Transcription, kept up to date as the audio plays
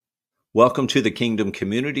Welcome to the Kingdom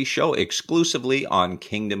Community Show, exclusively on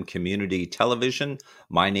Kingdom Community Television.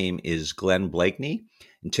 My name is Glenn Bleakney,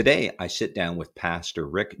 and today I sit down with Pastor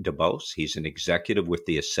Rick Dubose. He's an executive with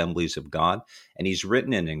the Assemblies of God, and he's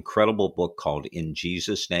written an incredible book called In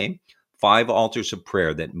Jesus' Name, 5 Altars of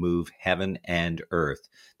Prayer That Move Heaven and Earth.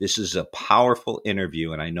 This is a powerful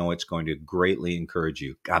interview, and I know it's going to greatly encourage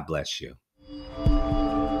you. God bless you.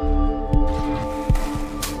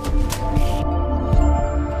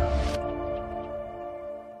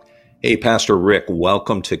 Hey, Pastor Rick,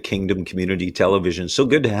 welcome to Kingdom Community Television. So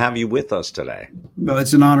good to have you with us today. Well,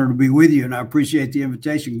 it's an honor to be with you, and I appreciate the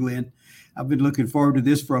invitation, Glenn. I've been looking forward to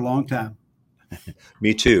this for a long time.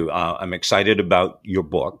 Me too. I'm excited about your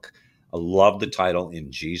book. I love the title,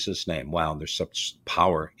 In Jesus' Name. Wow, there's such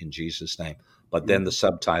power in Jesus' name. But then the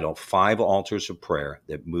subtitle, 5 Altars of Prayer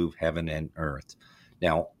That Move Heaven and Earth.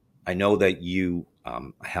 Now, I know that you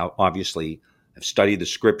have obviously have studied the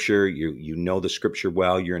scripture. You know the scripture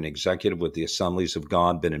well. You're an executive with the Assemblies of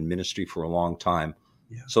God, been in ministry for a long time.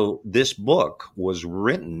 Yeah. So this book was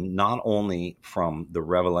written not only from the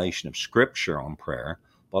revelation of scripture on prayer,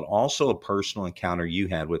 but also a personal encounter you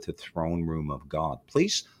had with the throne room of God.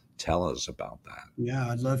 Please tell us about that. Yeah,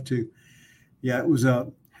 I'd love to. Yeah, it was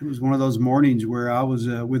one of those mornings where I was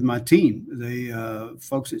with my team, the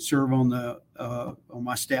folks that serve on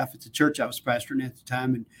my staff at the church I was pastoring at the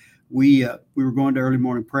time, and we were going to early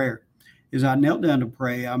morning prayer. As I knelt down to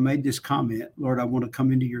pray, I made this comment: Lord, I want to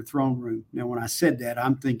come into your throne room. Now, when I said that,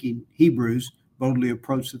 I'm thinking Hebrews, boldly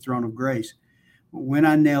approach the throne of grace. But when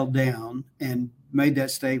I knelt down and made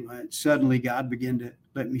that statement, suddenly God began to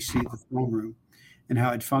let me see the throne room and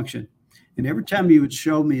how it functioned. And every time he would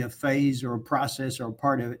show me a phase or a process or a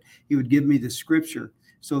part of it, he would give me the scripture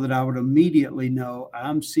so that I would immediately know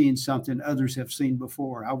I'm seeing something others have seen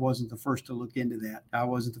before. I wasn't the first to look into that. I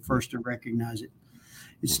wasn't the first to recognize it.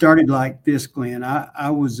 It started like this, Glenn.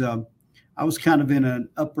 I was kind of in an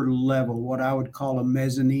upper level, what I would call a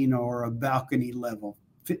mezzanine or a balcony level.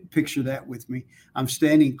 Picture that with me. I'm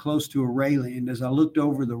standing close to a railing, and as I looked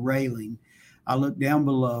over the railing, I looked down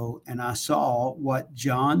below and I saw what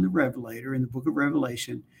John the Revelator in the book of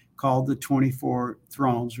Revelation called the 24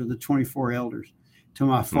 thrones, or the 24 elders. To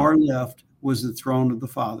my far left was the throne of the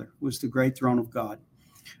Father, was the great throne of God.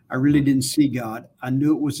 I really didn't see God. I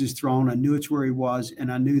knew it was his throne. I knew it's where he was, and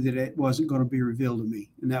I knew that it wasn't going to be revealed to me,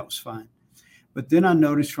 and that was fine. But then I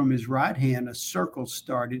noticed from his right hand, a circle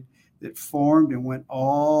started that formed and went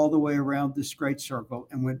all the way around this great circle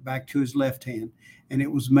and went back to his left hand. And it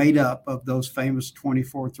was made up of those famous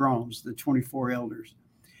 24 thrones, the 24 elders.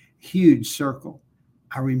 Huge circle.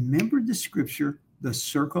 I remembered the scripture, the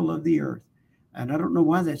circle of the earth. And I don't know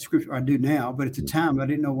why that scripture, I do now, but at the time I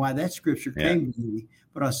didn't know why that scripture came to me,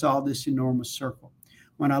 but I saw this enormous circle.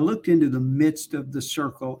 When I looked into the midst of the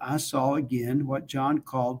circle, I saw again what John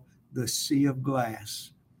called the sea of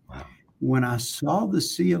glass. Wow. When I saw the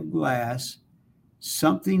sea of glass,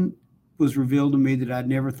 something was revealed to me that I'd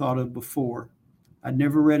never thought of before. I'd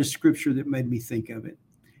never read a scripture that made me think of it.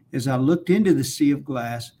 As I looked into the sea of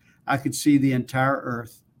glass, I could see the entire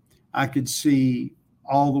earth. I could see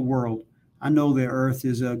all the world. I know the earth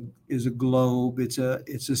is a globe, it's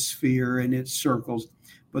a sphere, and it circles.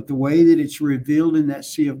 But the way that it's revealed in that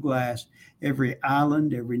sea of glass, every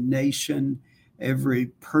island, every nation, every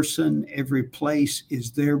person, every place is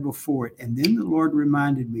there before it. And then the Lord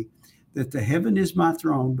reminded me that the heaven is my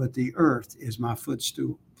throne, but the earth is my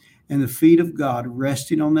footstool. And the feet of God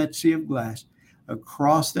resting on that sea of glass,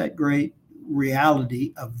 across that great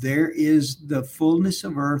reality of there is the fullness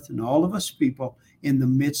of earth and all of us people in the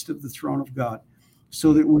midst of the throne of God,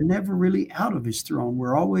 so that we're never really out of his throne.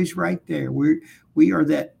 We're always right there. We are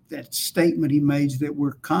that statement he made, that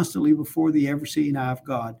we're constantly before the ever-seeing eye of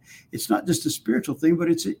God. It's not just a spiritual thing, but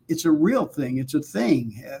it's a real thing. It's a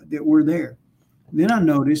thing that we're there. Then I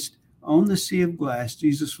noticed on the sea of glass,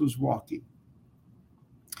 Jesus was walking.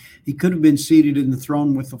 He could have been seated in the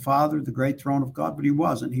throne with the Father, the great throne of God, but he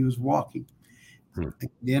wasn't. He was walking.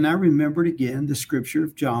 Then I remembered again the scripture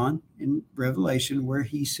of John in Revelation, where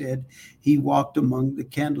he said he walked among the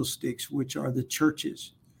candlesticks, which are the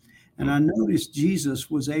churches. And I noticed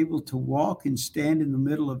Jesus was able to walk and stand in the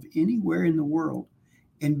middle of anywhere in the world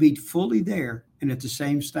and be fully there, and at the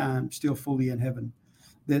same time still fully in heaven.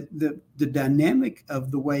 The dynamic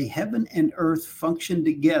of the way heaven and earth function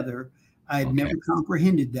together, I had never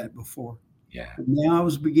comprehended that before. Yeah. But now I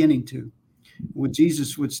was beginning to. When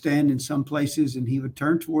Jesus would stand in some places and he would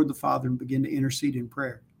turn toward the Father and begin to intercede in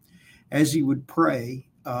prayer. As he would pray,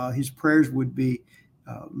 his prayers would be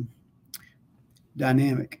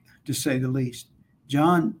dynamic, to say the least.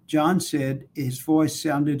 John said his voice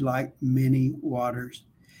sounded like many waters.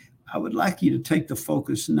 I would like you to take the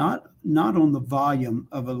focus not on the volume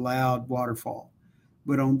of a loud waterfall,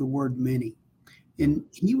 but on the word many. And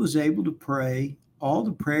he was able to pray all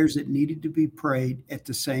the prayers that needed to be prayed at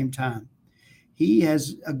the same time. He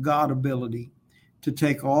has a God ability to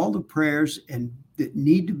take all the prayers and that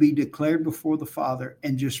need to be declared before the Father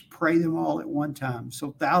and just pray them all at one time.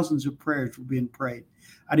 So thousands of prayers were being prayed.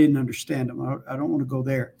 I didn't understand them. I don't want to go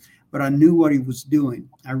there, but I knew what he was doing.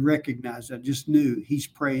 I recognized, I just knew he's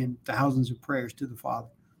praying thousands of prayers to the Father.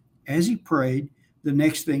 As he prayed, the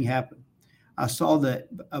next thing happened. I saw that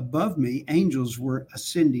above me, angels were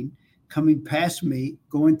ascending, coming past me,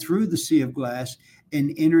 going through the sea of glass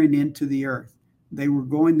and entering into the earth. They were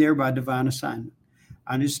going there by divine assignment.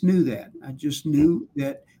 I just knew that. I just knew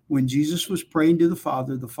that when Jesus was praying to the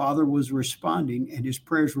Father was responding and his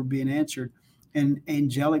prayers were being answered and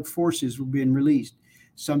angelic forces were being released.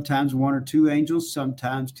 Sometimes one or two angels,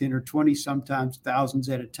 sometimes 10 or 20, sometimes thousands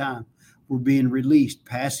at a time were being released,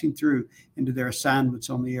 passing through into their assignments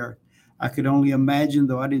on the earth. I could only imagine,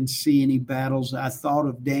 though I didn't see any battles. I thought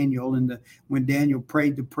of Daniel and when Daniel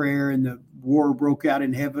prayed the prayer and the war broke out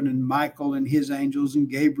in heaven and Michael and his angels and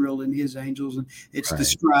Gabriel and his angels. And it's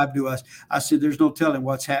described to us. I said, there's no telling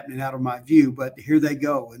what's happening out of my view, but here they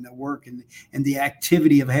go. And the work and the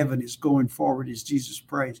activity of heaven is going forward as Jesus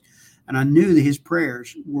prays. And I knew that his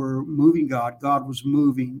prayers were moving God. God was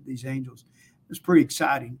moving these angels. It was pretty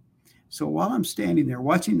exciting. So while I'm standing there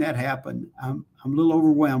watching that happen, I'm a little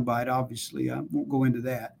overwhelmed by it, obviously. I won't go into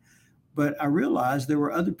that. But I realized there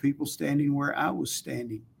were other people standing where I was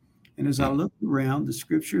standing. And as I looked around, the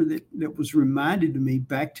scripture that was reminded to me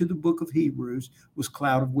back to the book of Hebrews was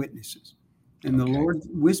cloud of witnesses. And the Lord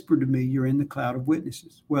whispered to me, you're in the cloud of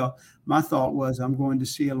witnesses. Well, my thought was I'm going to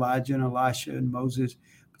see Elijah and Elisha and Moses,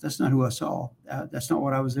 but that's not who I saw. That's not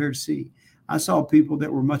what I was there to see. I saw people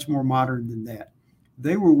that were much more modern than that.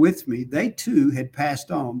 They were with me. They too had passed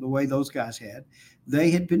on the way those guys had. They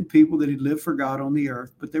had been people that had lived for God on the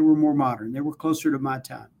earth, but they were more modern. They were closer to my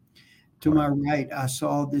time. To my right, I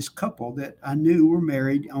saw this couple that I knew were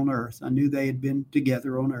married on earth. I knew they had been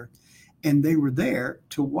together on earth. And they were there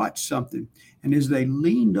to watch something. And as they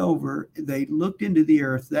leaned over, they looked into the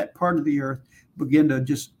earth. That part of the earth began to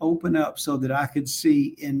just open up so that I could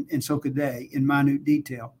see, and so could they, in minute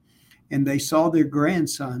detail. And they saw their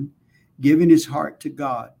grandson giving his heart to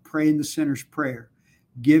God, praying the sinner's prayer,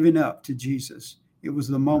 giving up to Jesus. It was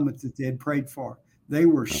the moment that they had prayed for. They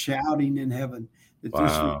were shouting in heaven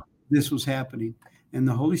that this was happening. And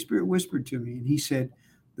the Holy Spirit whispered to me, and he said,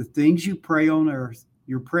 the things you pray on earth,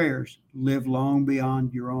 your prayers, live long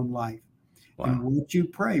beyond your own life. And what you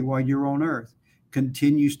pray while you're on earth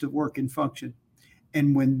continues to work and function.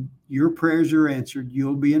 And when your prayers are answered,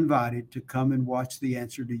 you'll be invited to come and watch the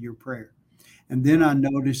answer to your prayer. And then I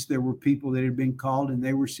noticed there were people that had been called and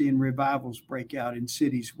they were seeing revivals break out in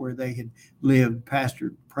cities where they had lived,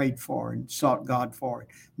 pastored, prayed for, and sought God for it.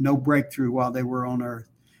 No breakthrough while they were on earth.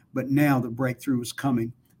 But now the breakthrough was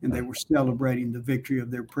coming and they were celebrating the victory of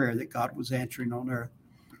their prayer that God was answering on earth.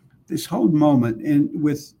 This whole moment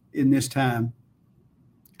in this time,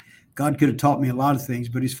 God could have taught me a lot of things,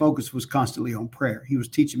 but his focus was constantly on prayer. He was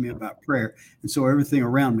teaching me about prayer. And so everything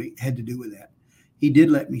around me had to do with that. He did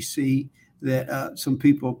let me see that some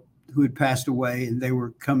people who had passed away and they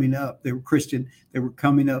were coming up, they were Christian, they were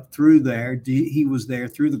coming up through there. He was there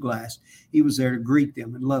through the glass. He was there to greet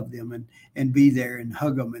them and love them and be there and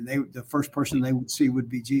hug them. And the first person they would see would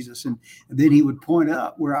be Jesus. And then he would point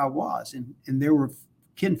up where I was. And there were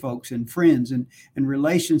kinfolks and friends and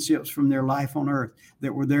relationships from their life on earth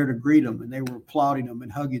that were there to greet them, and they were applauding them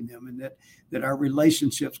and hugging them, and that our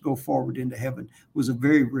relationships go forward into heaven was a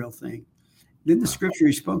very real thing. Then the scripture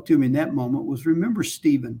he spoke to him in that moment was, remember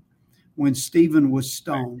Stephen, when Stephen was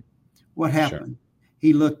stoned, what happened? Sure.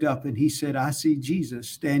 He looked up and he said, I see Jesus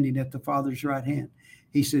standing at the Father's right hand.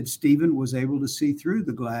 He said, Stephen was able to see through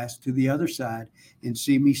the glass to the other side and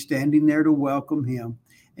see me standing there to welcome him.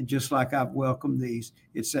 And just like I've welcomed these,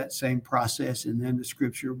 it's that same process. And then the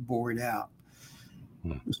scripture bore it out.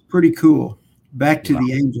 It was pretty cool. Back to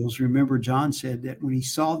the angels. Remember, John said that when he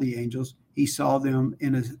saw the angels, he saw them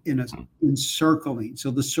in a encircling. So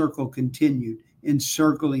the circle continued,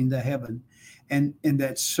 encircling the heaven. And in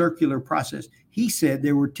that circular process, he said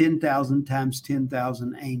there were 10,000 times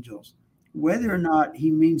 10,000 angels. Whether or not he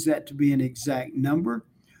means that to be an exact number,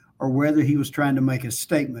 or whether he was trying to make a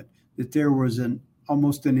statement that there was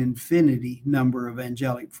almost an infinity number of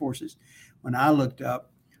angelic forces. When I looked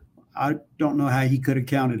up, I don't know how he could have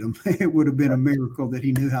counted them. It would have been a miracle that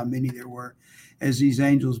he knew how many there were, as these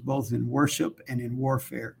angels, both in worship and in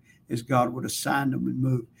warfare, as God would assign them and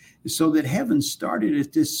move. And so that heaven started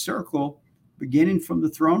at this circle, beginning from the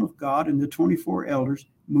throne of God and the 24 elders,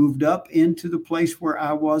 moved up into the place where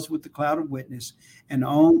I was with the cloud of witness, and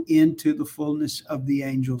on into the fullness of the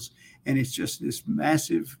angels. And it's just this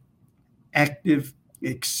massive, active,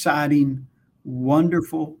 exciting,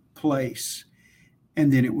 wonderful place.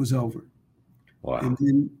 And then it was over. Wow. And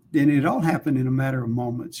then it all happened in a matter of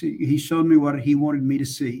moments. He showed me what he wanted me to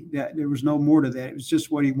see. That there was no more to that. It was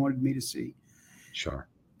just what he wanted me to see. Sure.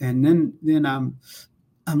 And then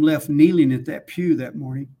I'm left kneeling at that pew that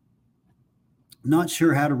morning, not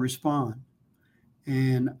sure how to respond.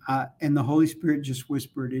 And the Holy Spirit just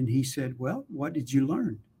whispered, and he said, "Well, what did you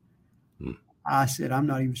learn?" I said, "I'm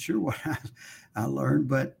not even sure what I learned,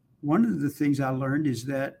 but one of the things I learned is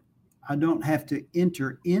that I don't have to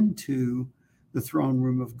enter into the throne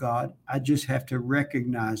room of God. I just have to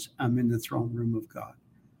recognize I'm in the throne room of God.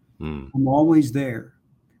 I'm always there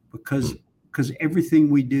because everything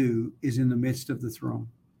we do is in the midst of the throne."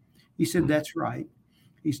 He said, "That's right."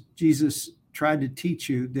 Jesus tried to teach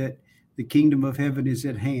you that the kingdom of heaven is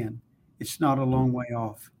at hand. It's not a long way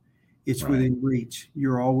off. It's within reach.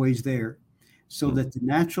 You're always there. So that the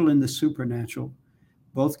natural and the supernatural,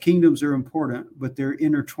 both kingdoms are important, but they're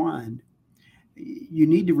intertwined. You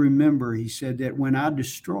need to remember, he said, that when I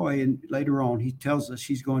destroy, and later on he tells us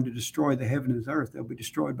he's going to destroy the heaven and the earth, they'll be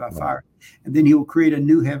destroyed by fire. And then he will create a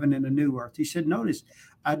new heaven and a new earth. He said, notice,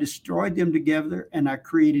 I destroyed them together and I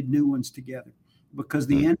created new ones together, because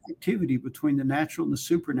the interactivity between the natural and the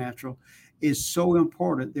supernatural is so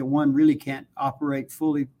important that one really can't operate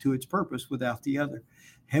fully to its purpose without the other.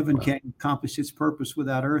 Heaven can't accomplish its purpose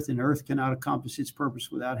without earth, and earth cannot accomplish its purpose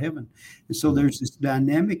without heaven. And so there's this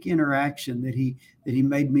dynamic interaction that he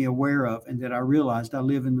made me aware of, and that I realized I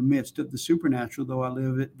live in the midst of the supernatural, though I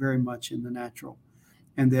live it very much in the natural,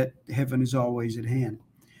 and that heaven is always at hand.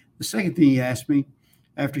 The second thing he asked me,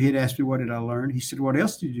 after he had asked me what did I learn, he said, "What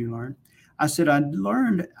else did you learn?" I said, I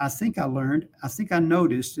think I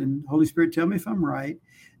noticed, and Holy Spirit, tell me if I'm right,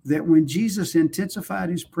 that when Jesus intensified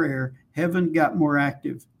his prayer, heaven got more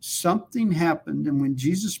active. Something happened, and when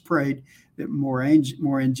Jesus prayed, that more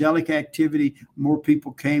angelic activity, more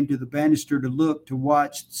people came to the banister to look, to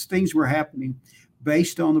watch. Things were happening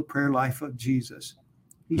based on the prayer life of Jesus.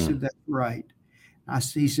 He said, "That's right."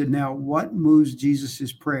 He said, "Now, what moves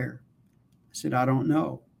Jesus's prayer?" I said, "I don't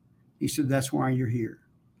know." He said, "That's why you're here."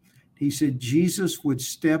 He said, Jesus would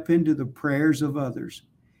step into the prayers of others,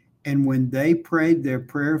 and when they prayed their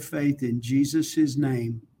prayer of faith in Jesus'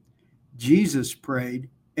 name, Jesus prayed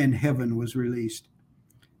and heaven was released.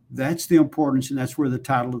 That's the importance, and that's where the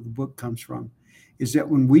title of the book comes from, is that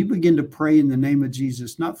when we begin to pray in the name of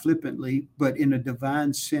Jesus, not flippantly, but in a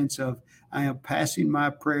divine sense of, I am passing my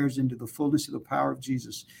prayers into the fullness of the power of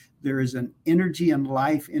Jesus, there is an energy and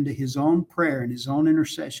life into his own prayer and his own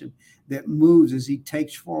intercession that moves as he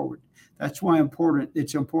takes forward. That's why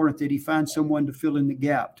it's important that he finds someone to fill in the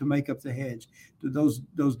gap, to make up the hedge, to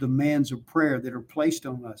those demands of prayer that are placed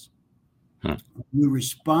on us. We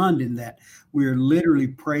respond in that. We are literally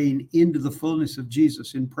praying into the fullness of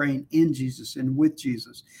Jesus and praying in Jesus and with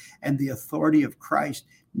Jesus. And the authority of Christ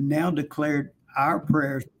now declared our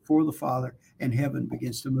prayers before the Father, and heaven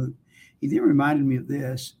begins to move. He then reminded me of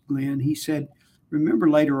this, Glenn. He said,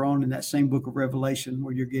 remember later on in that same book of Revelation,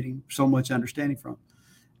 where you're getting so much understanding from,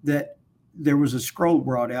 that there was a scroll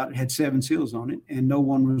brought out. It had 7 seals on it, and no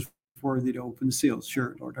one was worthy to open the seals.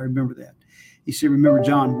 Sure, Lord, I remember that. He said, remember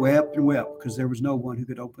John wept and wept because there was no one who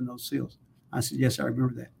could open those seals. I said, yes, I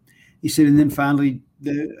remember that. He said, and then finally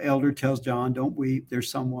the elder tells John, don't weep. There's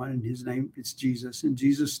someone, and his name, it's Jesus. And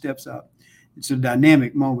Jesus steps up. It's a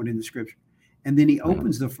dynamic moment in the scripture. And then he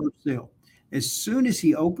opens the first seal. As soon as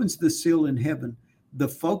he opens the seal in heaven, the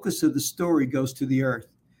focus of the story goes to the earth,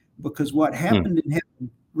 because what happened in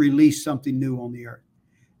heaven released something new on the earth.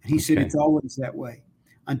 And he said, it's always that way.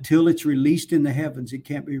 Until it's released in the heavens, it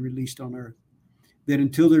can't be released on earth. That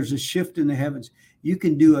until there's a shift in the heavens, you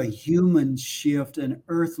can do a human shift, an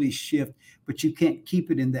earthly shift, but you can't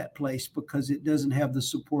keep it in that place because it doesn't have the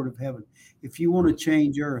support of heaven. If you want to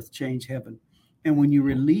change earth, change heaven. And when you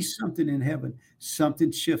release something in heaven,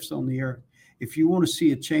 something shifts on the earth. If you want to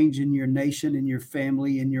see a change in your nation, in your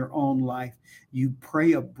family, in your own life, you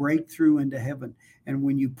pray a breakthrough into heaven. And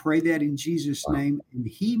when you pray that in Jesus' name and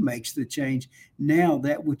he makes the change, now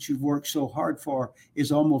that which you've worked so hard for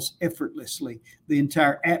is almost effortlessly. The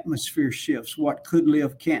entire atmosphere shifts. What could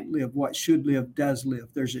live can't live. What should live does live.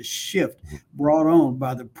 There's a shift brought on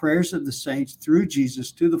by the prayers of the saints through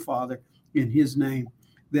Jesus to the Father in his name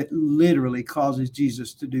that literally causes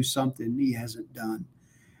Jesus to do something he hasn't done.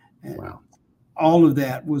 And all of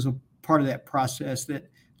that was a part of that process that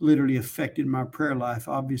literally affected my prayer life,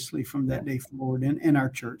 obviously, from that day forward in our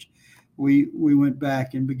church. we went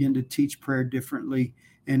back and began to teach prayer differently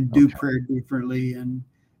and do prayer differently, and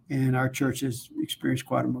our church has experienced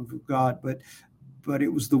quite a move of God. But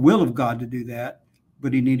it was the will of God to do that.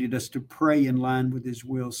 But He needed us to pray in line with His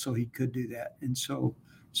will so He could do that. And so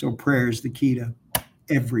prayer is the key to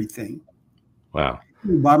everything. Wow.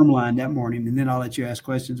 The bottom line that morning, and then I'll let you ask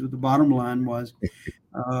questions. But the bottom line was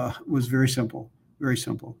very simple. Very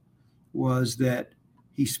simple. Was that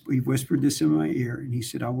he whispered this in my ear, and he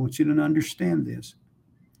said, "I want you to understand this.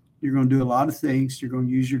 You're going to do a lot of things. You're going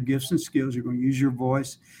to use your gifts and skills. You're going to use your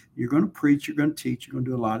voice. You're going to preach. You're going to teach. You're going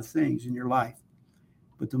to do a lot of things in your life.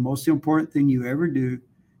 But the most important thing you ever do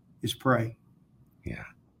is pray. Yeah.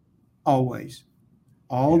 Always.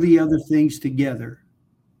 All the other things together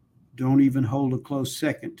don't even hold a close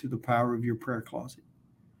second to the power of your prayer closet.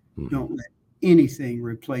 Mm-hmm. Don't let anything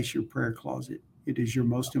replace your prayer closet. It is your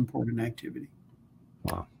most important activity."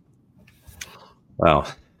 Wow. Wow.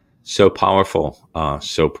 So powerful,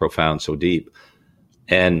 so profound, so deep.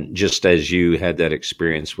 And just as you had that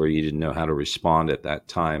experience where you didn't know how to respond at that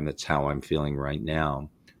time, that's how I'm feeling right now.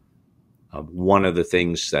 One of the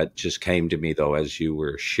things that just came to me, though, as you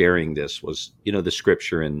were sharing this was, the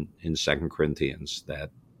scripture in 2 Corinthians that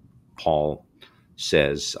Paul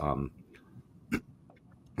says,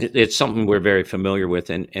 it's something we're very familiar with,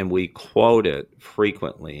 and we quote it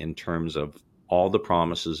frequently in terms of all the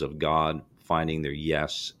promises of God finding their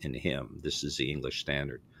yes in Him. This is the English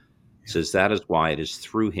Standard. It says, "That is why it is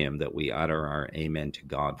through Him that we utter our amen to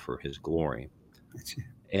God for His glory."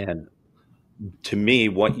 And to me,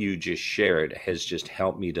 what you just shared has just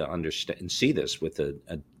helped me to understand and see this with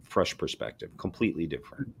a fresh perspective, completely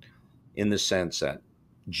different, in the sense that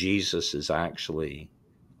Jesus is actually,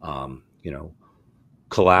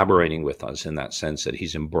 collaborating with us in that sense, that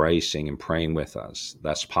He's embracing and praying with us.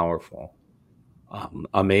 That's powerful.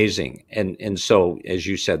 Amazing. And so, as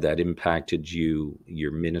you said, that impacted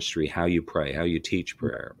your ministry, how you pray, how you teach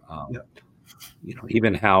prayer,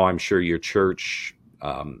 even how I'm sure your church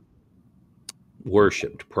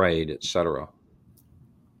worshiped, prayed, etc.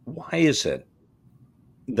 Why is it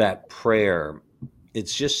that prayer, it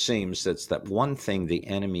just seems that's that one thing the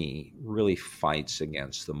enemy really fights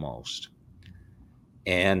against the most?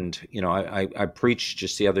 And, I preached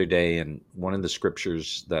just the other day, and one of the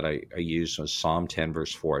scriptures that I used was Psalm 10,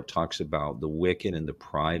 verse 4. It talks about the wicked and the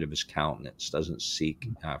pride of his countenance doesn't seek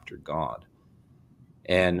after God.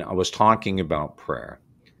 And I was talking about prayer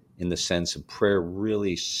in the sense of prayer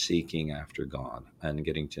really seeking after God and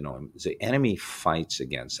getting to know Him. The enemy fights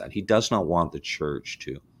against that. He does not want the church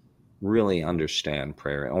to really understand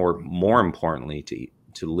prayer, or more importantly,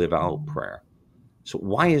 to live out prayer. So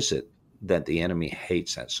why is it that the enemy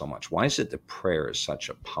hates that so much? Why is it that prayer is such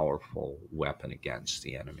a powerful weapon against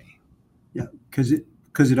the enemy? Yeah,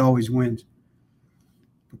 because it always wins.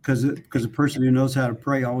 Because a person who knows how to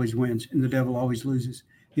pray always wins, and the devil always loses.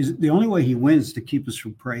 The only way he wins is to keep us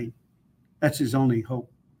from praying. That's his only hope.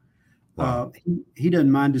 Wow. He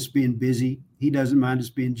doesn't mind us being busy. He doesn't mind us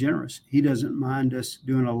being generous. He doesn't mind us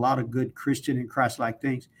doing a lot of good Christian and Christ-like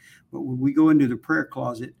things. But when we go into the prayer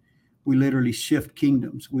closet, we literally shift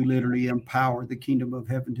kingdoms. We literally empower the kingdom of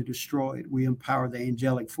heaven to destroy it. We empower the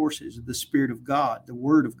angelic forces, the Spirit of God, the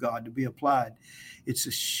Word of God to be applied. It's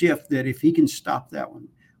a shift that if he can stop that one,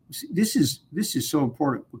 this is so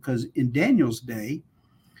important, because in Daniel's day,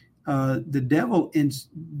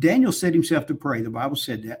 Daniel set himself to pray. The Bible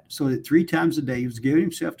said that, so that 3 times a day he was giving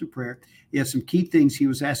himself to prayer. He had some key things he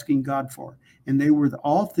was asking God for, and they were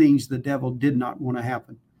all things the devil did not want to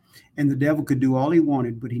happen. And the devil could do all he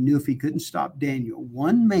wanted, but he knew if he couldn't stop Daniel,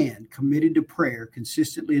 one man committed to prayer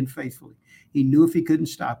consistently and faithfully, he knew if he couldn't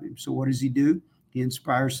stop him. So what does he do? He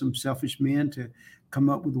inspires some selfish men to come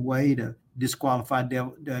up with a way to disqualify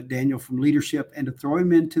Daniel from leadership and to throw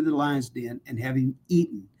him into the lion's den and have him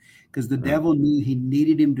eaten, because the devil knew he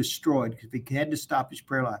needed him destroyed, because he had to stop his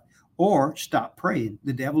prayer life or stop praying.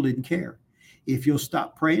 The devil didn't care. If you'll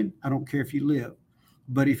stop praying, I don't care if you live.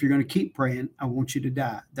 But if you're going to keep praying, I want you to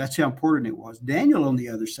die. That's how important it was. Daniel, on the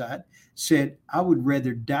other side, said, I would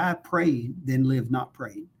rather die praying than live not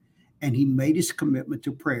praying. And he made his commitment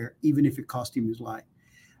to prayer, even if it cost him his life.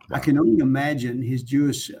 Wow. I can only imagine his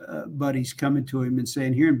Jewish buddies coming to him and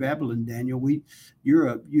saying, here in Babylon, Daniel, you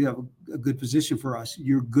have a good position for us.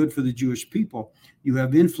 You're good for the Jewish people. You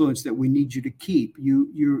have influence that we need you to keep.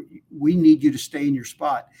 We need you to stay in your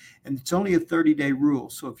spot. And it's only a 30-day rule.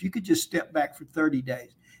 So if you could just step back for 30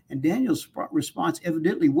 days. And Daniel's response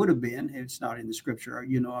evidently would have been, and it's not in the scripture,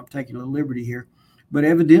 I'm taking a liberty here, but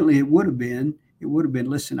evidently it would have been,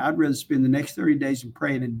 listen, I'd rather spend the next 30 days in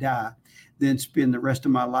praying and die than spend the rest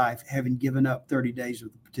of my life having given up 30 days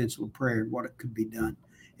of the potential of prayer and what it could be done.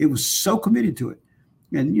 It was so committed to it.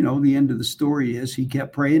 And, the end of the story is he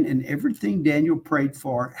kept praying, and everything Daniel prayed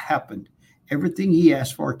for happened. Everything he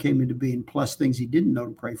asked for came into being, plus things he didn't know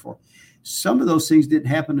to pray for. Some of those things didn't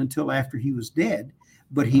happen until after he was dead,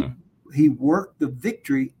 but he worked the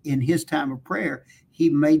victory in his time of prayer. He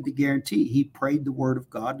made the guarantee. He prayed the word of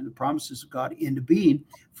God and the promises of God into being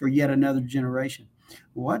for yet another generation.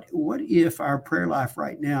 What if our prayer life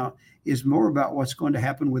right now is more about what's going to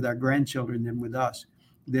happen with our grandchildren than with us?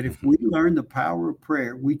 That if we learn the power of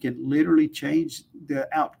prayer, we can literally change the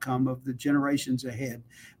outcome of the generations ahead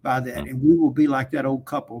by that. And we will be like that old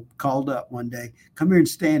couple called up one day. Come here and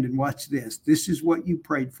stand and watch this. This is what you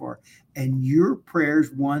prayed for. And your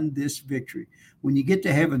prayers won this victory. When you get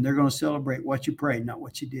to heaven, they're going to celebrate what you prayed, not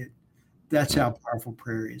what you did. That's how powerful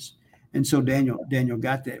prayer is. And so Daniel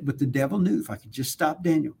got that. But the devil knew, if I could just stop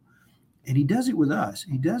Daniel. And he does it with us.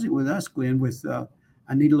 He does it with us, Glenn, with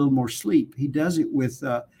I need a little more sleep. He does it with,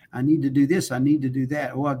 I need to do this. I need to do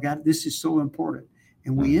that. Oh, this is so important.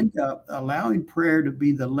 And we end up allowing prayer to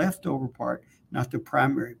be the leftover part, not the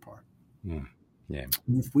primary part. Yeah.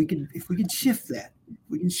 And if we can shift that,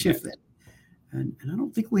 And I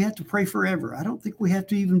don't think we have to pray forever. I don't think we have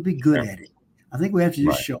to even be good at it. I think we have to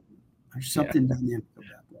just show there's something dynamic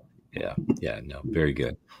about that. Yeah. No, very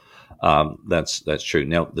good. That's true.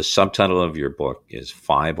 Now, the subtitle of your book is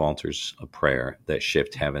 5 Altars of Prayer That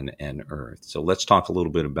Shift Heaven and Earth. So let's talk a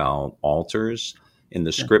little bit about altars in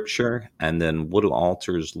the scripture, and then what do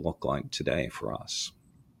altars look like today for us?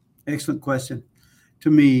 Excellent question. To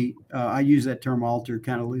me, I use that term altar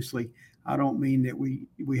kind of loosely. I don't mean that we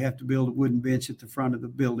have to build a wooden bench at the front of the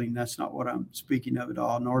building. That's not what I'm speaking of at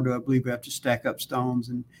all, nor do I believe we have to stack up stones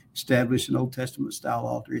and establish an Old Testament style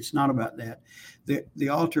altar. It's not about that. The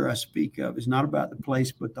altar I speak of is not about the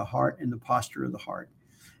place, but the heart and the posture of the heart.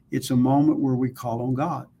 It's a moment where we call on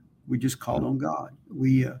God. We just called on God.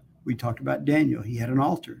 We talked about Daniel. He had an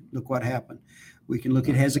altar. Look what happened. We can look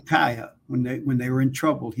at Hezekiah. When they were in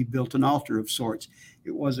trouble, he built an altar of sorts.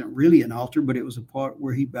 It wasn't really an altar, but it was a part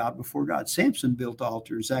where he bowed before God. Samson built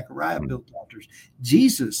altars. Zechariah built altars.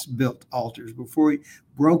 Jesus built altars. Before he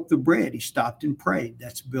broke the bread, he stopped and prayed.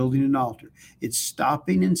 That's building an altar. It's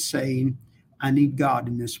stopping and saying, I need God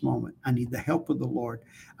in this moment. I need the help of the Lord.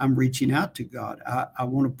 I'm reaching out to God. I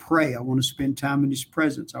want to pray. I want to spend time in his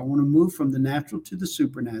presence. I want to move from the natural to the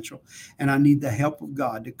supernatural, and I need the help of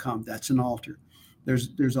God to come. That's an altar.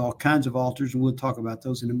 There's all kinds of altars, and we'll talk about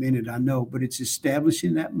those in a minute, I know, but it's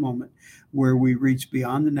establishing that moment where we reach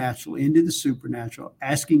beyond the natural into the supernatural,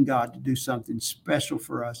 asking God to do something special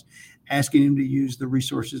for us, asking him to use the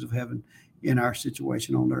resources of heaven in our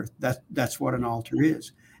situation on earth. That's what an altar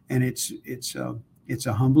is. And it's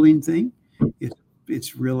a humbling thing.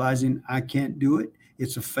 It's realizing I can't do it.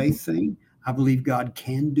 It's a faith thing. I believe God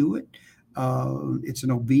can do it. It's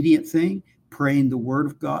an obedient thing. Praying the word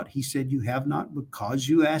of God. He said, you have not because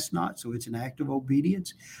you ask not. So it's an act of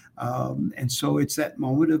obedience. And so it's that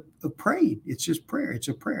moment of praying. It's just prayer. It's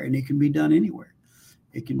a prayer, and it can be done anywhere.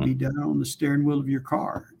 It can be done on the steering wheel of your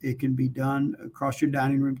car. It can be done across your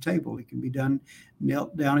dining room table. It can be done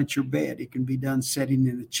knelt down at your bed. It can be done sitting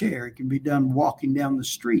in a chair. It can be done walking down the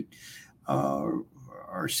street or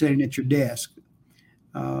sitting at your desk.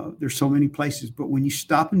 There's so many places. But when you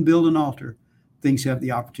stop and build an altar, things have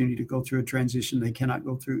the opportunity to go through a transition they cannot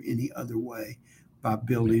go through any other way by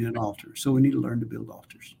building an altar. So we need to learn to build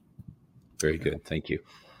altars. Very good. Thank you.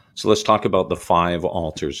 So let's talk about the 5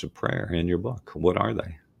 altars of prayer in your book. What are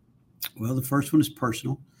they? Well, the first one is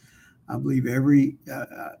personal. I believe as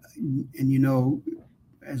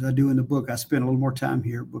I do in the book, I spend a little more time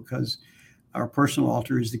here because our personal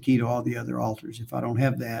altar is the key to all the other altars. If I don't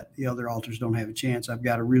have that, the other altars don't have a chance. I've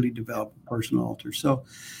got to really develop a personal altar. So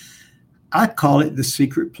I call it the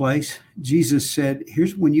secret place. Jesus said,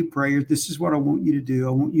 here's when you pray, this is what I want you to do.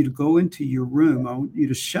 I want you to go into your room. I want you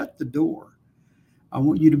to shut the door. I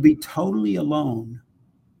want you to be totally alone.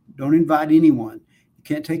 Don't invite anyone. You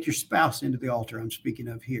can't take your spouse into the altar I'm speaking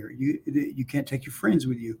of here. You can't take your friends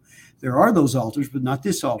with you. There are those altars, but not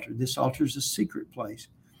this altar. This altar is a secret place.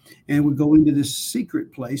 And we go into this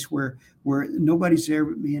secret place where nobody's there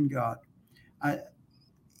but me and God.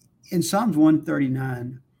 In Psalms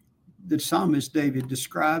 139, the psalmist David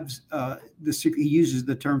describes the secret. He uses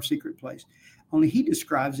the term secret place. only he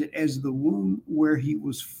describes it as the womb where he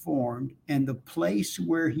was formed and the place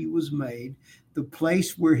where he was made, the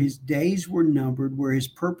place where his days were numbered, where his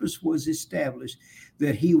purpose was established,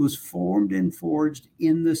 that he was formed and forged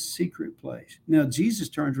in the secret place. Now, Jesus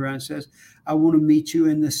turns around and says, I want to meet you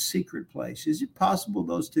in the secret place. Is it possible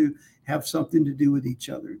those two have something to do with each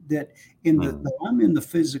other? That though I'm in the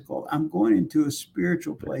physical, I'm going into a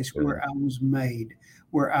spiritual place where I was made,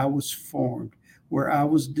 where I was formed, where I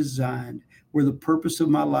was designed, where the purpose of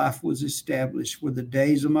my life was established, where the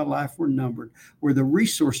days of my life were numbered, where the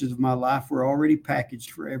resources of my life were already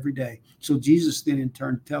packaged for every day. So Jesus then in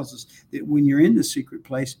turn tells us that when you're in the secret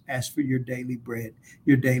place, ask for your daily bread,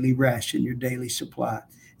 your daily ration, your daily supply.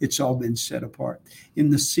 It's all been set apart. In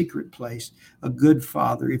the secret place, a good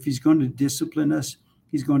father, if he's going to discipline us,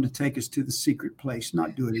 he's going to take us to the secret place,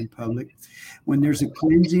 not do it in public. When there's a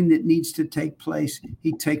cleansing that needs to take place,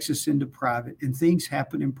 he takes us into private, and things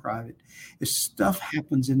happen in private. If stuff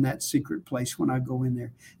happens in that secret place when I go in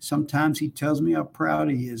there, sometimes he tells me how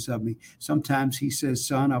proud he is of me. Sometimes he says,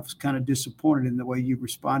 son, I was kind of disappointed in the way you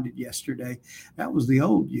responded yesterday. That was the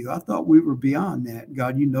old you. I thought we were beyond that.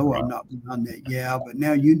 God, you know I'm not beyond that. Yeah, but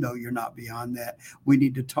now you know you're not beyond that. We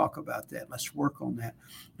need to talk about that. Let's work on that.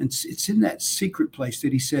 And it's in that secret place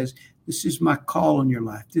that he says, this is my call on your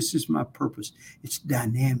life. This is my purpose. It's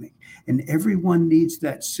dynamic. And everyone needs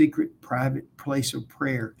that secret, private place of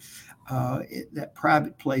prayer. That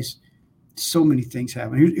private place, so many things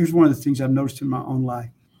happen. Here's one of the things I've noticed in my own life.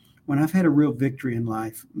 When I've had a real victory in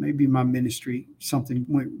life, maybe my ministry, something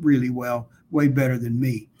went really well, way better than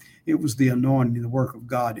me. It was the anointing, the work of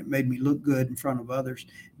God. It made me look good in front of others.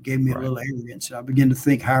 It gave me a little arrogance. I began to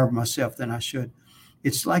think higher of myself than I should.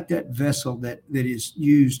 It's like that vessel that is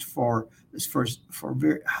used for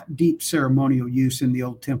very deep ceremonial use in the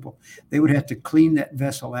old temple. They would have to clean that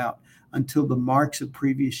vessel out until the marks of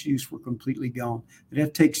previous use were completely gone. They'd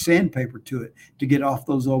have to take sandpaper to it to get off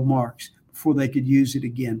those old marks before they could use it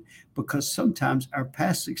again, because sometimes our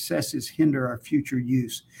past successes hinder our future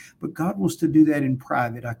use. But God wants to do that in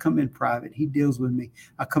private. I come in private. He deals with me.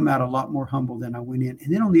 I come out a lot more humble than I went in.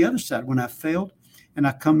 And then on the other side, when I failed, and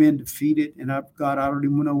I come in defeated, and God, I don't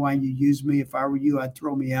even know why you use me. If I were you, I'd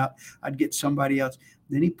throw me out. I'd get somebody else.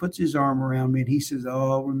 Then he puts his arm around me and he says,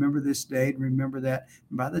 oh, remember this day and remember that.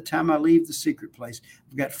 And by the time I leave the secret place,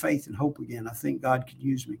 I've got faith and hope again. I think God could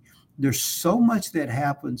use me. There's so much that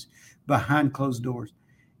happens behind closed doors.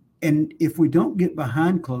 And if we don't get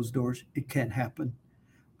behind closed doors, it can't happen.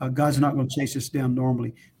 God's not going to chase us down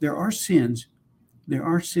normally. There are sins,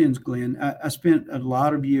 Glenn. I spent a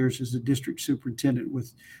lot of years as a district superintendent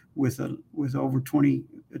with over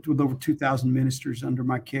 2,000 ministers under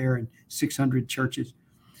my care and 600 churches,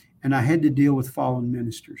 and I had to deal with fallen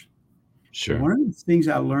ministers. Sure. One of the things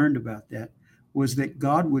I learned about that was that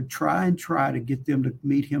God would try to get them to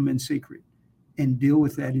meet him in secret and deal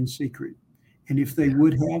with that in secret. And if they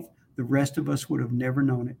would have, the rest of us would have never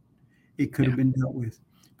known it. It could have been dealt with.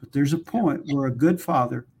 But there's a point where a good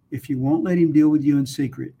father, if you won't let him deal with you in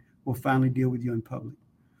secret, will finally deal with you in public.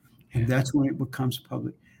 And that's when it becomes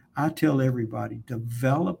public. I tell everybody,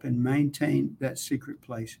 develop and maintain that secret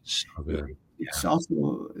place. So good.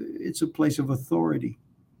 It's a place of authority.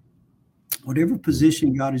 Whatever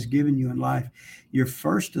position God has given you in life, your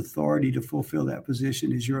first authority to fulfill that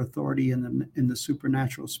position is your authority in the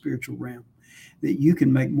supernatural spiritual realm. That you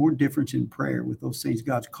can make more difference in prayer with those things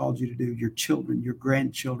God's called you to do. Your children, your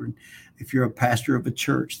grandchildren. If you're a pastor of a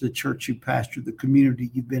church, the church you pastor, the community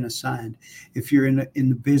you've been assigned. If you're in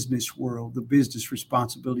the business world, the business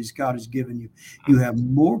responsibilities God has given you, you have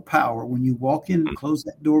more power when you walk in and close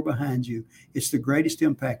that door behind you. It's the greatest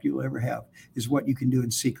impact you'll ever have, is what you can do in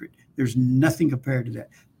secret. There's nothing compared to that.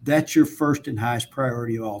 That's your first and highest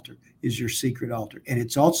priority altar, is your secret altar. And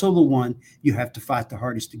it's also the one you have to fight the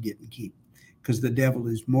hardest to get and keep, because the devil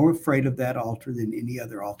is more afraid of that altar than any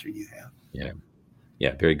other altar you have.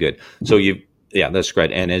 Yeah, very good. So that's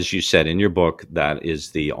great. And as you said in your book, that is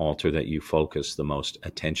the altar that you focus the most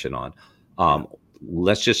attention on.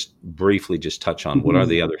 Let's just briefly touch on what are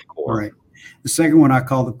the other core. Right. The second one I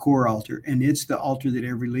call the core altar, and it's the altar that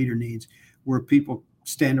every leader needs, where people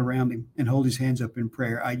stand around him and hold his hands up in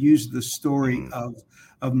prayer. I use the story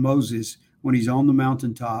of Moses when he's on the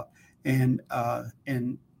mountaintop, and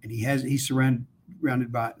he's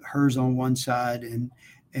surrounded by Hurs on one side and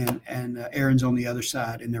Aaron's on the other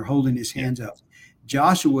side, and they're holding his hands up.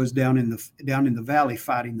 Joshua's down in the valley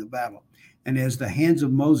fighting the battle, and as the hands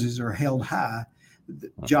of Moses are held high,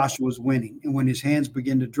 Joshua's winning. And when his hands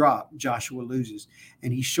begin to drop, Joshua loses.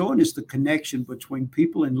 And he's showing us the connection between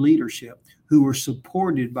people in leadership who are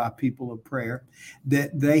supported by people of prayer,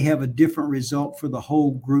 that they have a different result for the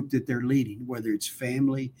whole group that they're leading, whether it's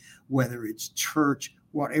family, whether it's church,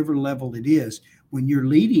 whatever level it is. When you're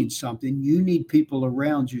leading something, you need people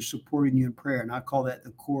around you supporting you in prayer. And I call that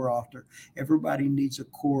the core altar. Everybody needs a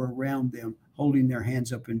core around them, holding their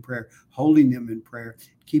hands up in prayer, holding them in prayer.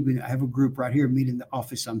 I have a group right here, meeting the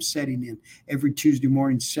office I'm setting in every Tuesday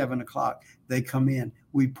morning, 7:00. They come in,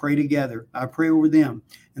 we pray together. I pray over them,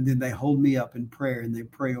 and then they hold me up in prayer and they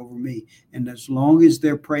pray over me. And as long as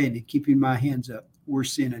they're praying and keeping my hands up, we're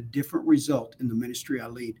seeing a different result in the ministry I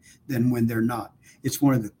lead than when they're not. It's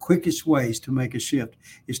one of the quickest ways to make a shift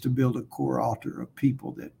is to build a core altar of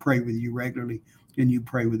people that pray with you regularly and you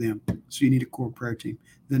pray with them. So you need a core prayer team.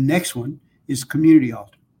 The next one is community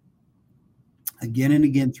altar. Again and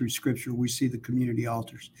again through scripture, we see the community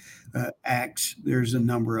altars. Acts, there's a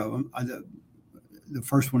number of them. The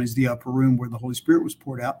first one is the upper room where the Holy Spirit was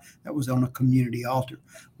poured out. That was on a community altar.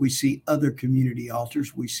 We see other community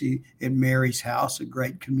altars. We see at Mary's house a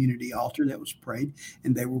great community altar that was prayed,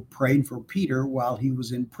 and they were praying for Peter while he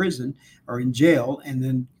was in prison or in jail, and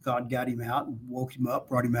then God got him out and woke him up,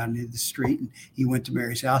 brought him out into the street, and he went to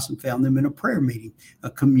Mary's house and found them in a prayer meeting, a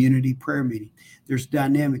community prayer meeting. There's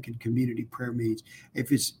dynamic in community prayer meetings.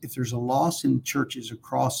 If there's a loss in churches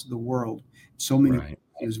across the world, so many. Right.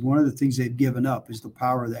 Is one of the things they've given up is the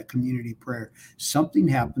power of that community prayer. Something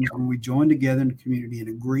happens when we join together in a community and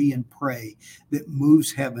agree and pray that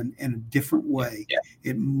moves heaven in a different way. Yeah.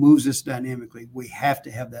 It moves us dynamically. We have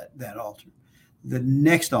to have that altar. The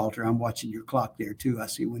next altar, I'm watching your clock there too. I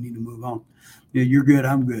see we need to move on. Yeah, you're good.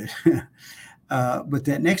 I'm good. But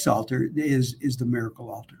that next altar is the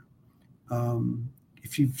miracle altar.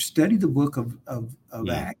 If you've studied the book of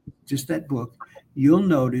Acts, just that book, you'll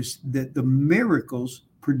notice that the miracles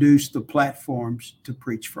produced the platforms to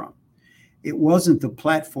preach from. It wasn't the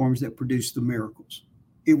platforms that produced the miracles.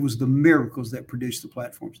 It was the miracles that produced the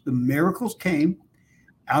platforms. The miracles came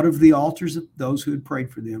out of the altars of those who had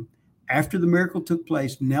prayed for them. After the miracle took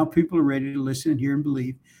place, now people are ready to listen and hear and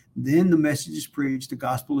believe. Then the message is preached, the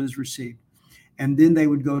gospel is received. And then they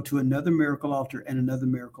would go to another miracle altar and another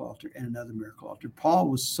miracle altar and another miracle altar. Paul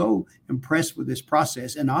was so impressed with this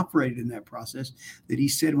process and operated in that process that he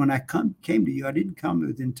said, when I came to you, I didn't come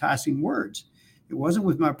with enticing words. It wasn't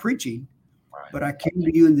with my preaching, but I came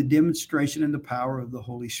to you in the demonstration and the power of the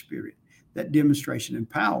Holy Spirit. That demonstration and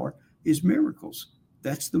power is miracles.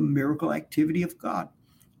 That's the miracle activity of God.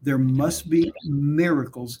 There must be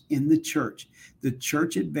miracles in the church. The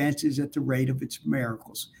church advances at the rate of its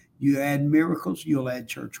miracles. You add miracles, you'll add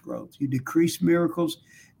church growth. You decrease miracles,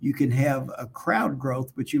 you can have a crowd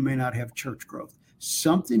growth, but you may not have church growth.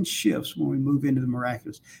 Something shifts when we move into the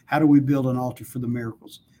miraculous. How do we build an altar for the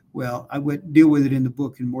miracles? Well, I would deal with it in the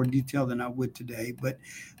book in more detail than I would today.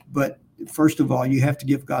 But first of all, you have to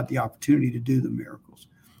give God the opportunity to do the miracles.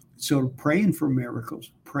 So praying for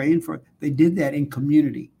miracles, they did that in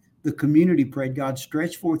community. The community prayed, God,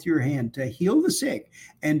 stretch forth your hand to heal the sick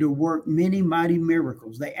and to work many mighty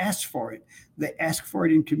miracles. They asked for it. They asked for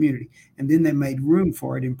it in community, and then they made room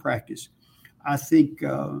for it in practice. I think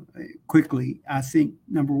number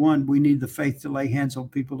one, we need the faith to lay hands on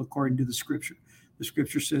people according to the scripture. The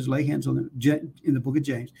scripture says, lay hands on them, in the book of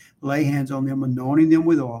James, lay hands on them, anointing them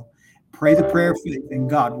with oil. Pray the prayer of faith, and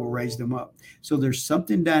God will raise them up. So there's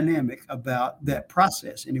something dynamic about that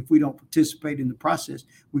process. And if we don't participate in the process,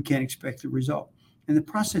 we can't expect the result. And the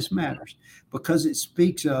process matters because it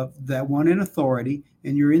speaks of that one in authority,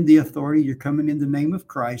 and you're in the authority. You're coming in the name of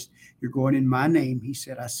Christ. You're going in my name. He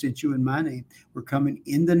said, I sent you in my name. We're coming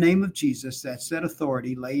in the name of Jesus. That's that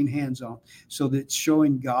authority, laying hands on. So that's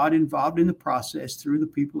showing God involved in the process through the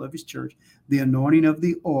people of his church. The anointing of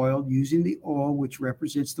the oil, using the oil, which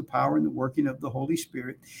represents the power and the working of the Holy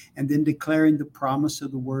Spirit, and then declaring the promise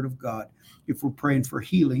of the word of God. If we're praying for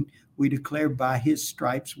healing, we declare by his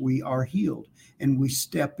stripes we are healed. And we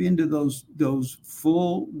step into those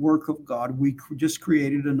full work of God. We just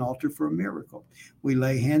created an altar for a miracle. We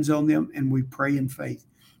lay hands on them and we pray in faith.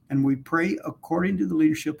 And we pray according to the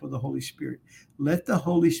leadership of the Holy Spirit. Let the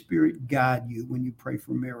Holy Spirit guide you when you pray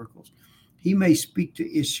for miracles. He may speak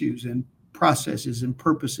to issues and processes and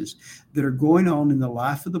purposes that are going on in the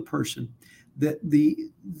life of the person, that the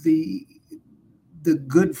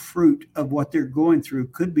good fruit of what they're going through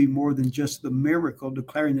could be more than just the miracle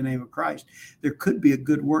declaring the name of Christ. There could be a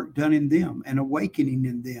good work done in them, an awakening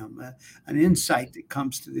in them, an insight that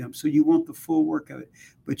comes to them. So you want the full work of it,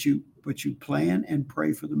 but you plan and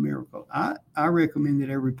pray for the miracle. I recommend that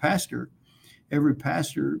every pastor every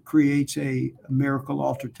pastor creates a miracle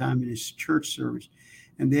altar time in his church service,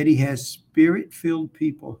 and that he has spirit-filled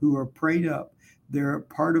people who are prayed up. They're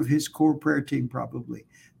part of his core prayer team, probably.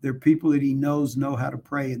 They're people that he knows know how to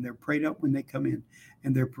pray, and they're prayed up when they come in,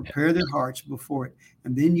 and they prepare their hearts before it.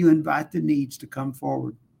 And then you invite the needs to come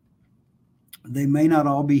forward. They may not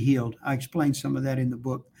all be healed. I explained some of that in the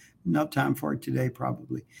book. Not time for it today,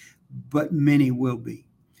 probably, but many will be.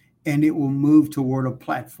 And it will move toward a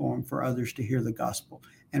platform for others to hear the gospel.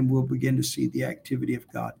 And we'll begin to see the activity of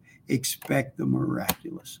God. Expect the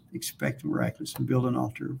miraculous. Expect the miraculous and build an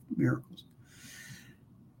altar of miracles.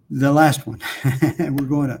 The last one, and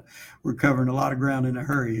we're covering a lot of ground in a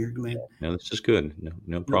hurry here, Glenn. No, this is good.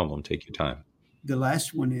 No problem. Take your time. The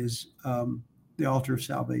last one is the altar of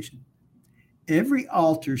salvation. Every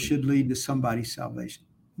altar should lead to somebody's salvation.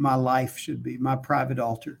 My life should be my private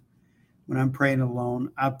altar. When I'm praying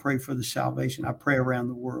alone, I pray for the salvation. I pray around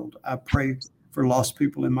the world. I pray for lost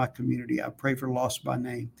people in my community. I pray for lost by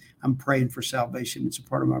name. I'm praying for salvation. It's a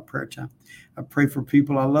part of my prayer time. I pray for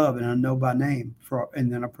people I love and I know by name, and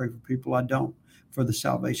then I pray for people I don't, for the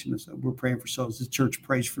salvation. We're praying for souls. The church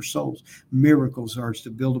prays for souls. Miracles are to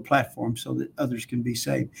build a platform so that others can be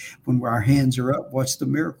saved. When our hands are up, what's the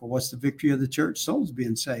miracle? What's the victory of the church? Souls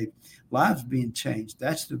being saved, lives being changed.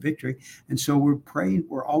 That's the victory. And so we're praying.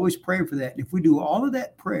 We're always praying for that. And if we do all of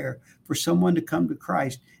that prayer for someone to come to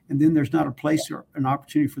Christ, and then there's not a place or an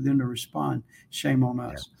opportunity for them to respond, shame on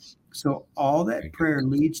us. Yeah. So all that prayer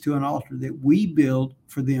leads to an altar that we build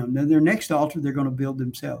for them. Now, their next altar, they're going to build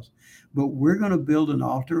themselves. But we're going to build an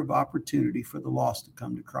altar of opportunity for the lost to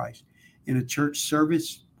come to Christ. In a church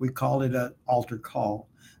service, we call it an altar call,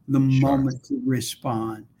 the moment to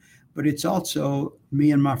respond. But it's also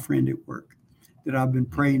me and my friend at work that I've been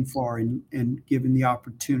praying for and given the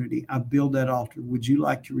opportunity. I build that altar. Would you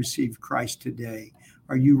like to receive Christ today?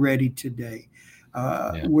 Are you ready today?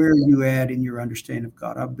 Where are you at in your understanding of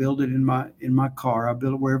God? I build it in my car. I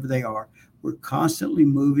build it wherever they are. We're constantly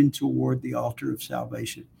moving toward the altar of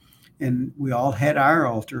salvation. And we all had our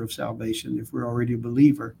altar of salvation if we're already a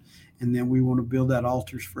believer. And then we want to build that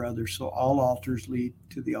altars for others. So all altars lead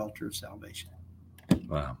to the altar of salvation.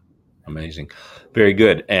 Wow. Amazing. Very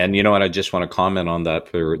good. And you know what? I just want to comment on that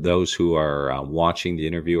for those who are watching the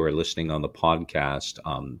interview or listening on the podcast.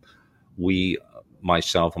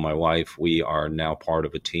 Myself and my wife, we are now part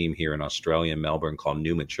of a team here in Australia, in Melbourne, called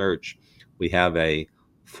Newman Church. We have a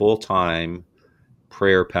full-time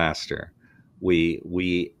prayer pastor.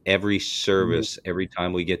 We every service, every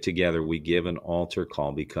time we get together, we give an altar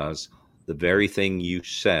call, because the very thing you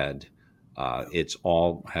said, it's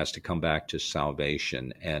all has to come back to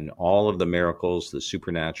salvation, and all of the miracles, the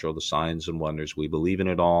supernatural, the signs and wonders. We believe in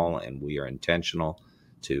it all, and we are intentional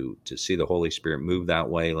to see the Holy Spirit move that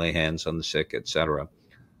way, lay hands on the sick, etc.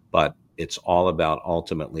 But it's all about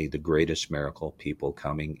ultimately the greatest miracle, people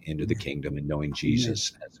coming into the kingdom and knowing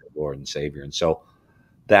Jesus as their Lord and Savior. And so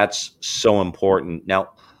that's so important.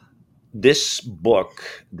 Now, this book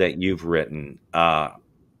that you've written,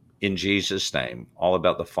 in Jesus' name, all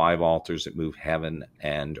about the 5 altars that move heaven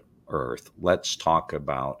and earth. Let's talk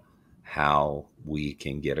about how we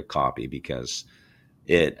can get a copy, because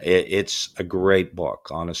it's a great book.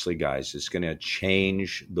 Honestly, guys, it's going to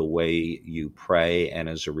change the way you pray. And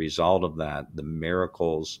as a result of that, the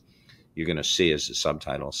miracles you're going to see, as the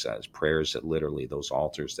subtitle says, prayers that literally, those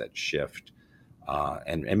altars that shift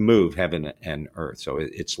and move heaven and earth. So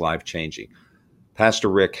it's life-changing. Pastor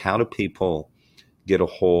Rick, how do people get a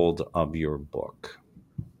hold of your book?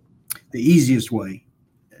 The easiest way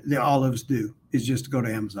that all of us do is just to go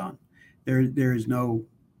to Amazon. There is no,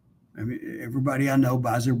 I mean, everybody I know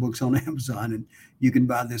buys their books on Amazon, and you can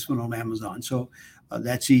buy this one on Amazon. So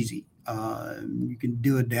that's easy. You can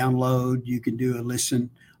do a download, you can do a listen,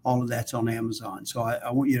 all of that's on Amazon. So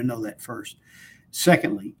I want you to know that first.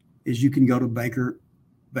 Secondly, is you can go to Baker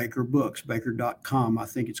Books, baker.com, I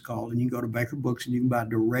think it's called. And you can go to Baker Books and you can buy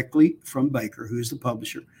directly from Baker, who is the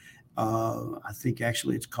publisher. I think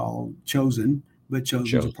actually it's called Chosen, but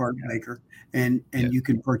Chosen's a part of Baker. And you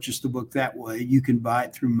can purchase the book that way. You can buy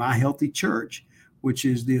it through My Healthy Church, which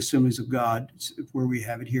is the Assemblies of God. It's where we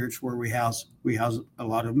have it here. It's where we house a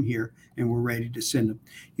lot of them here, and we're ready to send them.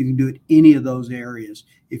 You can do it any of those areas.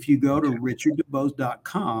 If you go to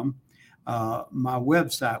richarddubose.com, my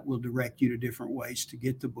website will direct you to different ways to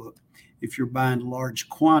get the book. If you're buying large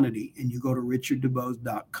quantity and you go to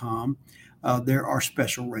richarddubose.com, there are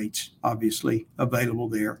special rates, obviously, available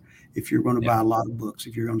there. If you're going to buy a lot of books,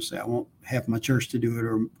 if you're going to say, I want half my church to do it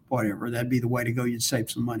or whatever, that'd be the way to go. You'd save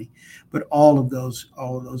some money. But all of those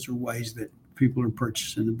are ways that people are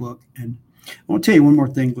purchasing the book. And I want to tell you one more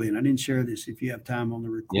thing, Glenn. I didn't share this. If you have time on the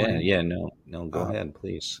recording, No, go ahead,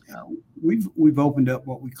 please. we've opened up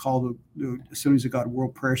what we call the Assemblies of God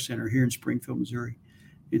World Prayer Center here in Springfield, Missouri.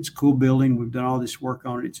 It's a cool building. We've done all this work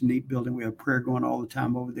on it. It's a neat building. We have prayer going all the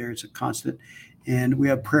time over there. It's a constant, and we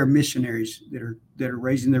have prayer missionaries that are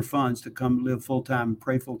raising their funds to come live full time and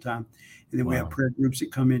pray full time. And then we have prayer groups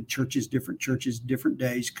that come in, churches, different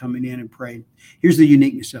days, coming in and praying. Here's the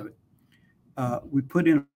uniqueness of it. We put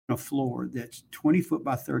in a floor that's 20 foot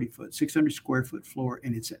by 30 foot, 600 square foot floor,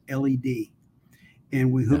 and it's an LED. And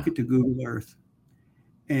we hook it to Google Earth,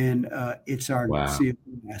 and it's our sea of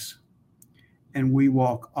glass. And we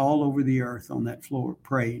walk all over the earth on that floor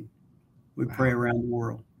praying. We pray around the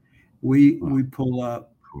world. We pull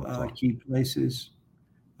up key places.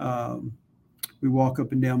 We walk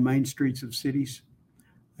up and down main streets of cities.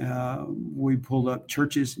 We pull up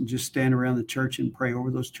churches and just stand around the church and pray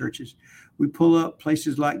over those churches. We pull up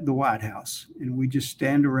places like the White House, and we just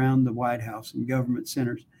stand around the White House and government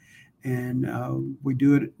centers. And we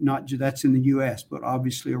do it that's in the U.S., but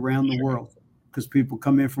obviously around the world, because people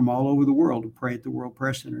come in from all over the world to pray at the World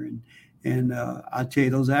Prayer Center. And I tell you,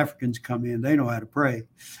 those Africans come in, they know how to pray.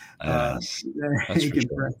 They can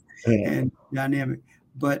pray and dynamic.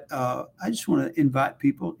 But I just want to invite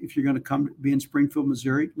people, if you're going to come be in Springfield,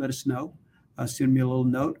 Missouri, let us know. Send me a little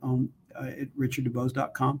note on at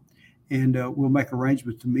richarddubose.com, and we'll make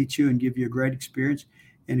arrangements to meet you and give you a great experience.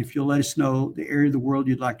 And if you'll let us know the area of the world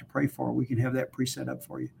you'd like to pray for, we can have that pre-set up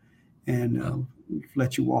for you, and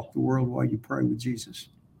let you walk the world while you pray with Jesus.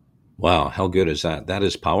 Wow, how good is that? That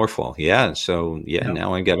is powerful. Yeah. So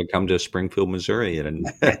now I got to come to Springfield, Missouri, and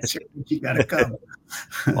that's right. You got to come.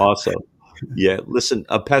 Awesome. Yeah. Listen,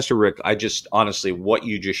 Pastor Rick, I just honestly, what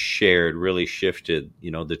you just shared really shifted,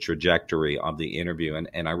 the trajectory of the interview.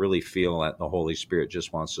 And I really feel that the Holy Spirit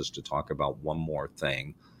just wants us to talk about one more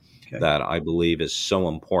thing that I believe is so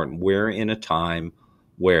important. We're in a time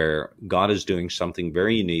where God is doing something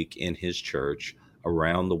very unique in his church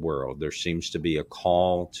around the world. There seems to be a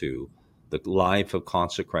call to the life of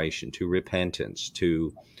consecration, to repentance,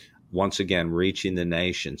 to once again reaching the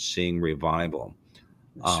nations, seeing revival.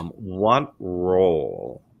 What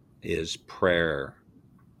role is prayer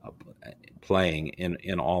playing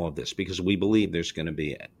in all of this? Because we believe there's going to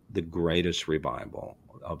be the greatest revival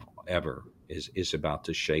of ever is about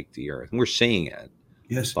to shake the earth. And we're seeing it.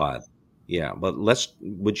 Yes. But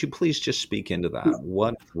would you please just speak into that?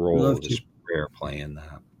 What role does prayer play in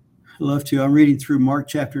that? I love to. I'm reading through Mark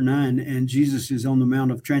chapter 9, and Jesus is on the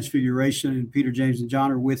Mount of Transfiguration, and Peter, James, and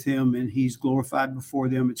John are with him, and he's glorified before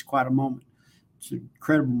them. It's quite a moment. It's an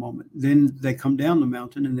incredible moment. Then they come down the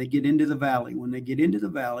mountain and they get into the valley. When they get into the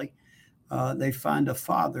valley, they find a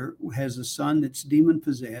father who has a son that's demon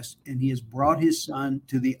possessed, and he has brought his son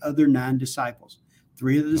to the other 9 disciples.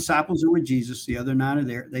 3 of the disciples are with Jesus. The other 9 are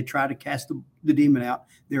there. They try to cast the demon out.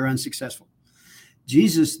 They're unsuccessful.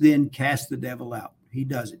 Jesus then casts the devil out. He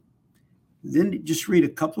does it. Then just read a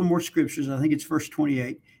couple of more scriptures. I think it's verse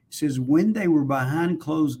 28. It says, when they were behind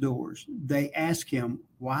closed doors, they asked him,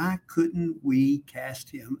 why couldn't we cast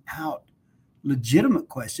him out? Legitimate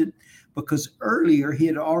question, because earlier he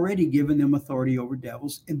had already given them authority over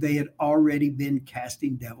devils, and they had already been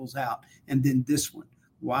casting devils out. And then this one,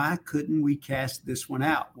 why couldn't we cast this one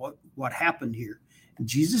out? What happened here? And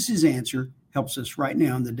Jesus' answer helps us right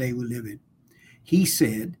now in the day we live in. He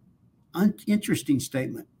said, interesting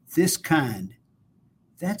statement, this kind.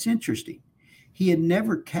 That's interesting. He had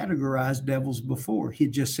never categorized devils before. He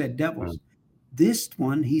had just said devils. This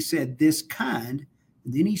one, he said this kind,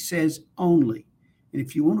 and then he says only. And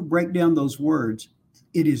if you want to break down those words,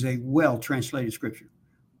 it is a well-translated scripture.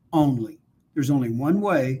 Only. There's only one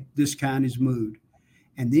way this kind is moved.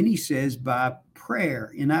 And then he says by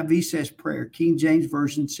prayer. NIV says prayer. King James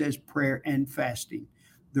Version says prayer and fasting.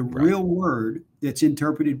 The real word that's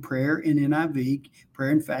interpreted prayer in NIV,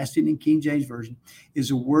 prayer and fasting in King James Version,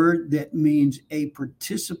 is a word that means a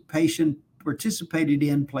participated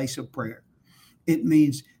in place of prayer. It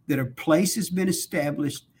means that a place has been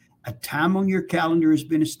established, a time on your calendar has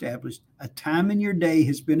been established, a time in your day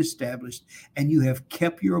has been established, and you have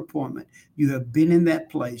kept your appointment. You have been in that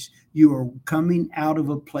place. You are coming out of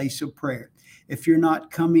a place of prayer. If you're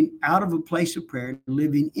not coming out of a place of prayer,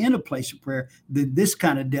 living in a place of prayer, then this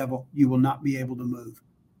kind of devil, you will not be able to move.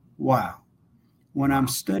 Wow. When I'm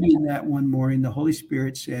studying that one morning, the Holy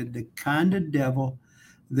Spirit said the kind of devil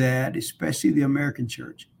that especially the American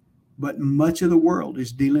church, but much of the world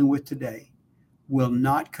is dealing with today, will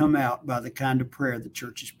not come out by the kind of prayer the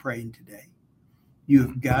church is praying today. You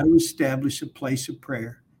have got to establish a place of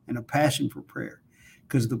prayer and a passion for prayer,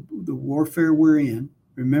 because the warfare we're in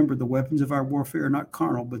Remember, the weapons of our warfare are not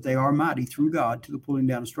carnal, but they are mighty through God to the pulling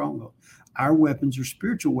down of strongholds. Our weapons are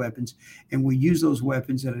spiritual weapons, and we use those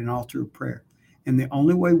weapons at an altar of prayer. And the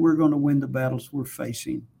only way we're going to win the battles we're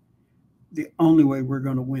facing, the only way we're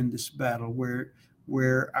going to win this battle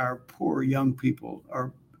where our poor young people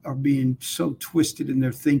are being so twisted in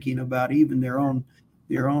their thinking about even their own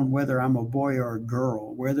whether I'm a boy or a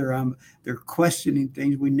girl, they're questioning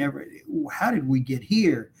things how did we get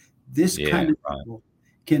here? This Yeah, kind of right. people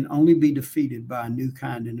can only be defeated by a new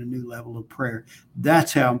kind and a new level of prayer.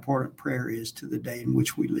 That's how important prayer is to the day in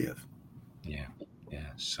which we live. Yeah. Yeah.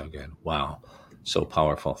 So good. Wow. So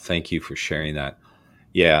powerful. Thank you for sharing that.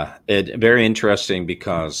 Yeah. Very interesting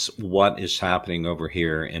because what is happening over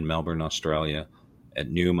here in Melbourne, Australia at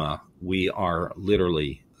Numa, we are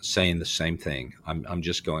literally saying the same thing. I'm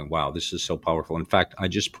just going, wow, this is so powerful. In fact, I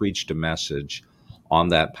just preached a message on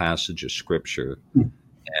that passage of scripture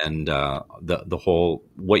and the whole,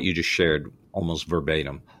 what you just shared almost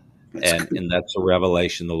verbatim. That's And good. that's a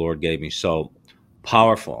revelation the Lord gave me. So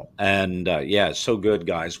powerful. And yeah, it's so good,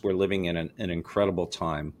 guys. We're living in an incredible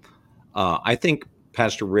time. I think,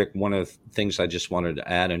 Pastor Rick, one of the things I just wanted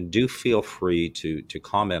to add, and do feel free to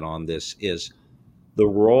comment on this, is the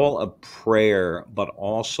role of prayer, but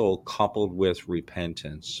also coupled with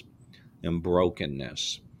repentance and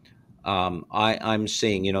brokenness. I'm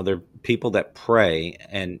seeing, there are people that pray,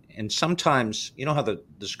 and sometimes, how the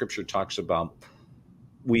scripture talks about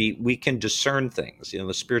we can discern things.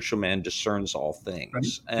 The spiritual man discerns all Right,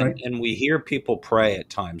 things, and right. we hear people pray at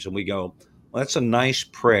times, and we go, well, that's a nice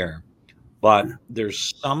prayer, but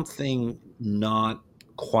there's something not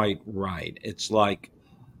quite right. It's like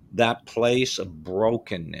that place of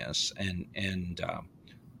brokenness and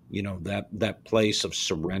that place of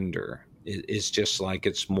surrender is just like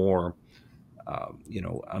it's more a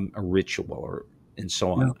ritual or and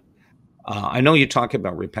so Yeah, on. I know you talk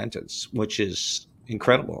about repentance, which is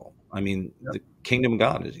incredible. I mean, yeah. the kingdom of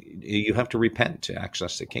God is, you have to repent to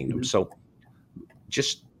access the kingdom. Mhm. So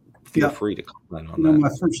just feel Yeah. free to comment on You know,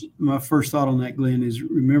 that. my first thought on that, Glenn, is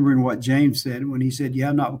remembering what James said when he said, "You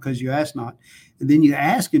have not because you ask not, and then you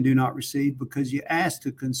ask and do not receive because you ask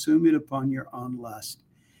to consume it upon your own lust.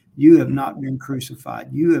 You have Mm, not been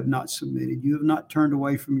crucified. You have not submitted. You have not turned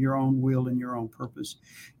away from your own will and your own purpose.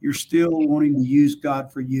 You're still wanting to use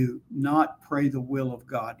God for you, not pray the will of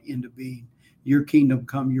God into being. Your kingdom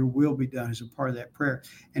come, your will be done as a part of that prayer.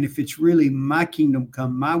 And if it's really my kingdom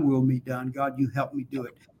come, my will be done, God, you help me do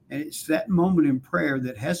it." And it's that moment in prayer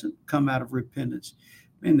that hasn't come out of repentance.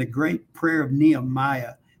 And the great prayer of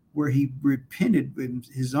Nehemiah, where he repented of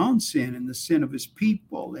his own sin and the sin of his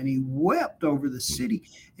people, and he wept over the mm, city,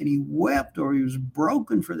 and he wept or he was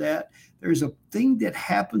broken for that. There's a thing that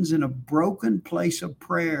happens in a broken place of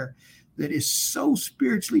prayer that is so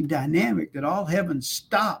spiritually dynamic that all heaven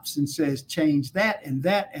stops and says, change that and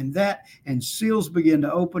that and that, and seals begin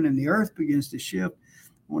to open and the earth begins to shift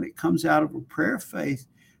when it comes out of a prayer of faith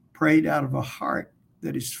prayed out of a heart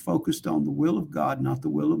that is focused on the will of God, not the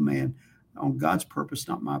will of man, on God's purpose,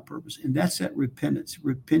 not my purpose. And that's that repentance,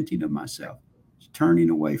 repenting of myself,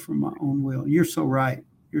 turning away from my own will. You're so right.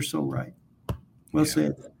 You're so right. Well yeah.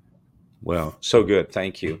 said. Well, so good.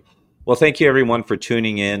 Thank you. Well, thank you everyone for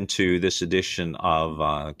tuning in to this edition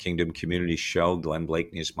of Kingdom Community Show. Glenn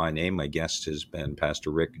Bleakney is my name. My guest has been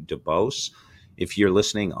Pastor Rick Dubose. If you're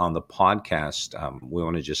listening on the podcast, we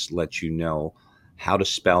want to just let you know how to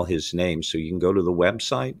spell his name. So you can go to the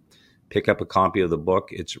website, pick up a copy of the book.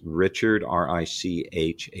 It's Richard, Richard,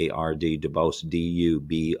 Dubose,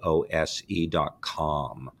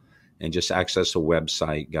 Dubose.com. And just access the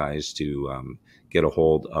website, guys, to get a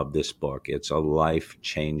hold of this book. It's a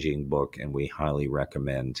life-changing book, and we highly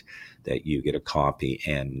recommend that you get a copy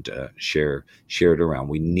and share it around.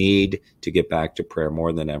 We need to get back to prayer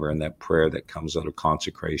more than ever, and that prayer that comes out of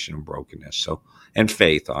consecration and brokenness. So, and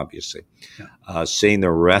faith, obviously. Yeah. Seeing the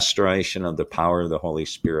restoration of the power of the Holy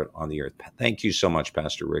Spirit on the earth. Thank you so much,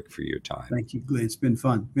 Pastor Rick, for your time. Thank you, Glenn. It's been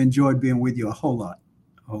fun. Enjoyed being with you a whole lot.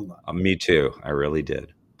 A whole lot. Me too. I really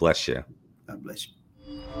did. Bless you. God bless you.